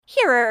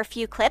Here are a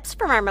few clips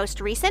from our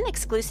most recent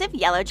exclusive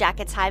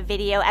Yellowjackets Hive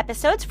video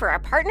episodes for our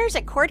partners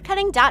at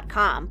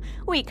cordcutting.com.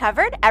 We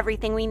covered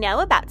everything we know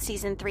about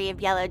Season 3 of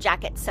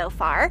Yellowjackets so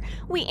far.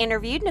 We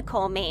interviewed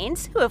Nicole,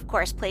 who of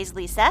course plays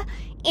Lisa,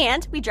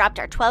 and we dropped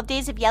our 12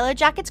 Days of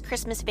Yellowjackets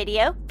Christmas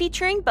video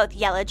featuring both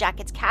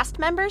Yellowjackets cast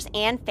members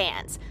and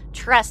fans.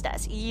 Trust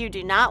us, you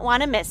do not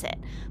want to miss it.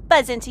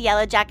 Buzz into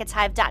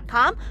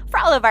yellowjacketshive.com for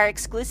all of our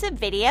exclusive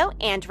video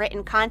and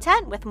written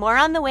content, with more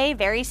on the way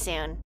very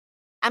soon.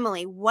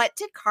 Emily, what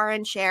did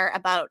Karin share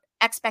about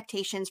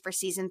expectations for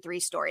Season 3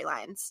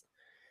 storylines?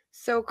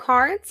 So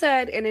Karin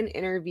said in an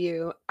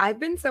interview, "I've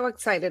been so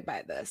excited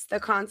by this. The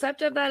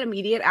concept of that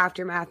immediate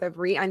aftermath of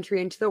re-entry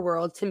into the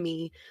world, to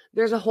me,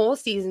 there's a whole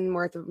season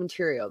worth of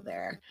material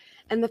there.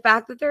 And the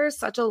fact that there is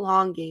such a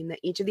long game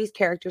that each of these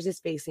characters is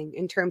facing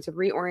in terms of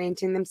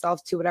reorienting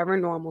themselves to whatever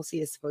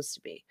normalcy is supposed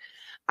to be.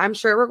 I'm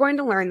sure we're going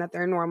to learn that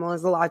their normal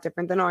is a lot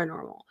different than our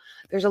normal.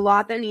 There's a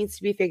lot that needs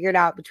to be figured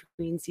out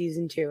between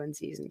Season 2 and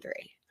Season 3.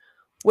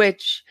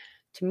 Which,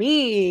 to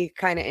me,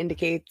 kind of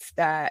indicates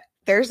that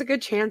there's a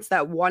good chance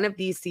that one of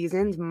these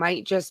seasons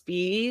might just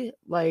be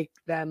like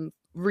them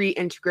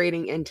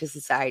reintegrating into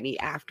society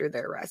after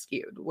they're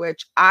rescued,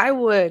 which I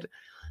would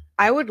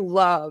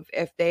love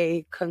if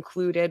they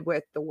concluded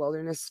with the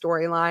wilderness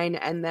storyline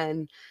and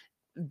then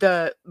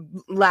the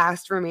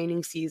last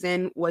remaining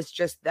season was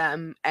just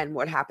them and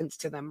what happens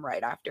to them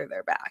right after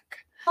they're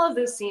back. All of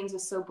those scenes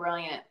is so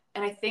brilliant.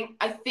 And I think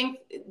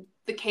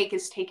the cake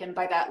is taken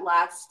by that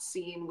last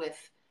scene with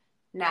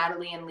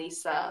Natalie and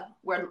Lisa,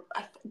 where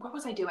what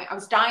was I doing? I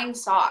was dyeing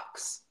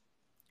socks,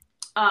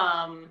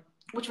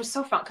 which was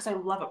so fun because I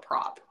love a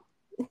prop.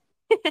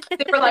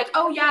 They were like,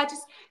 "Oh yeah,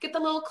 just get the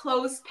little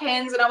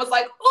clothespins," and I was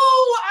like,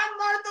 "Oh, I'm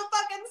Martha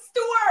fucking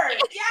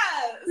Stewart!"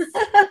 Yes.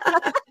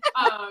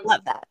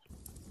 Love that.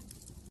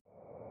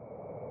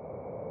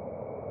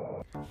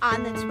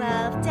 On the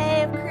 12th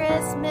day of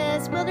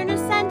Christmas, Wilderness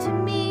sent to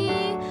me.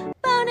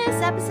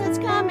 Bonus episodes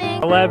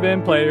coming.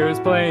 11 players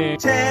playing.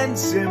 10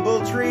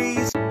 symbol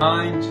trees.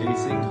 9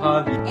 chasing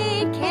hobby.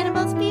 8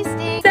 cannibals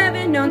feasting.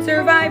 7 known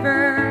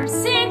survivors.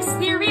 6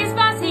 theories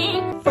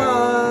buzzing.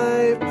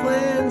 5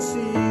 plan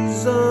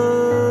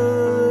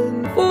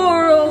season.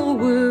 4 old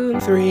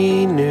wounds.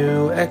 3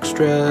 new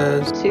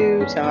extras.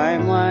 2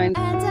 timelines.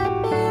 And a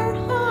bare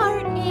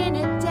heart in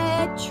a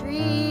dead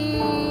tree.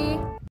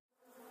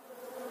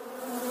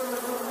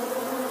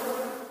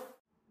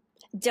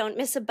 Don't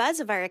miss a buzz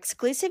of our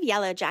exclusive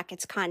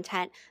Yellowjackets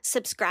content.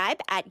 Subscribe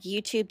at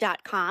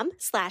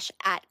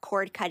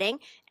youtube.com/@cordcutting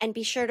and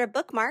be sure to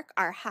bookmark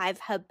our Hive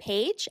Hub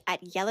page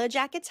at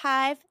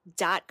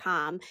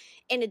yellowjacketshive.com.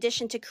 In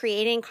addition to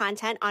creating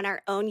content on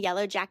our own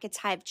Yellowjackets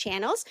Hive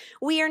channels,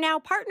 we are now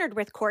partnered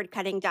with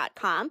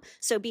cordcutting.com,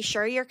 so be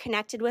sure you're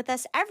connected with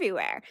us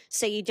everywhere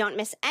so you don't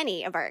miss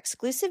any of our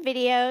exclusive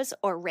videos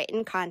or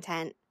written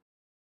content.